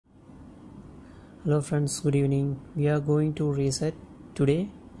Hello friends, good evening. We are going to reset today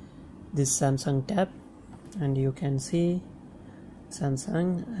this Samsung tab, and you can see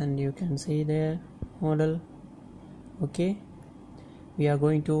Samsung and you can see the model. Okay, we are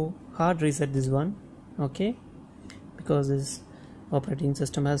going to hard reset this one, okay, because this operating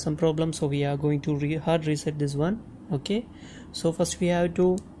system has some problems, so we are going to hard reset this one. Okay, so first we have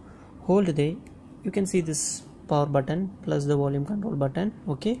to hold you can see this power button plus the volume control button.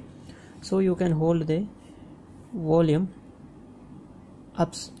 Okay, so you can hold the volume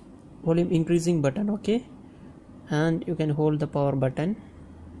increasing button, okay, and you can hold the power button.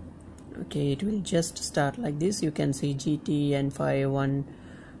 Okay, it will just start like this. You can see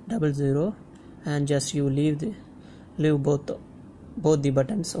GT-N5100, and just you leave both the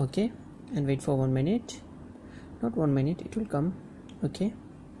buttons, okay, and wait for 1 minute. Not 1 minute, it will come. Okay,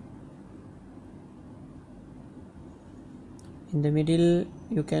 in the middle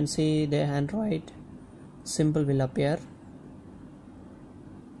you can see the Android symbol will appear.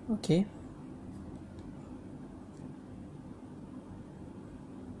 Okay,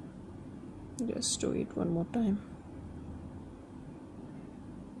 just do it one more time.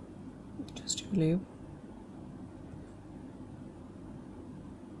 Just leave.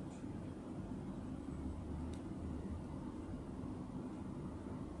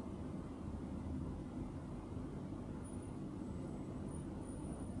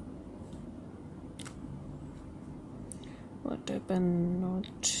 What happened? Not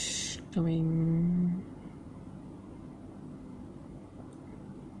coming.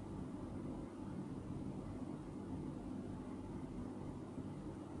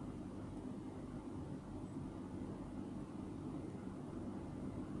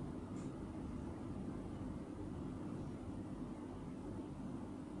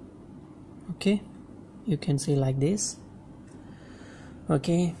 Okay, you can see like this.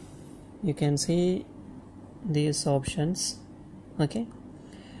 Okay, you can see these options. Okay,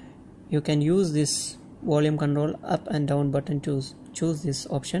 you can use this volume control up and down button to choose these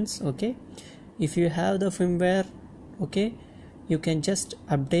options. Okay, if you have the firmware, okay, you can just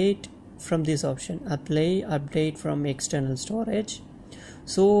update from this option, update from external storage.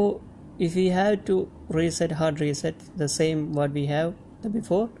 So if we have to hard reset the same what we have the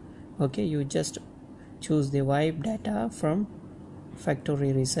before, okay, you just choose the wipe data from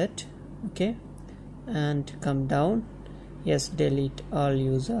factory reset, okay, and come down. Yes, delete all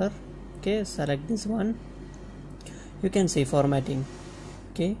user. Okay, select this one. You can see formatting.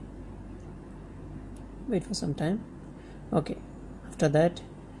 Okay, wait for some time. Okay, after that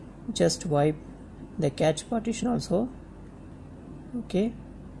just wipe the cache partition also. Okay,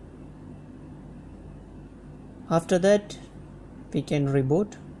 after that we can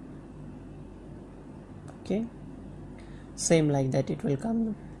reboot. Okay, same like that it will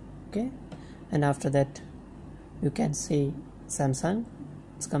come. Okay, and after that you can see Samsung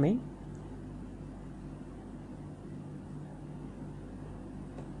it's coming.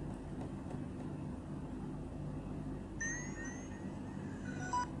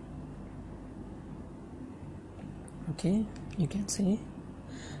 Okay, you can see,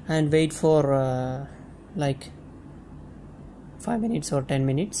 and wait for like 5 minutes or 10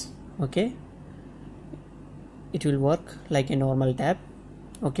 minutes. Okay, it will work like a normal tab.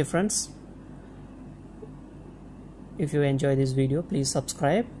 Okay friends, if you enjoy this video, please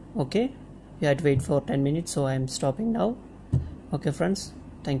subscribe. Okay, you had to wait for 10 minutes, so I am stopping now. Okay friends,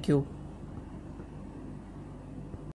 thank you.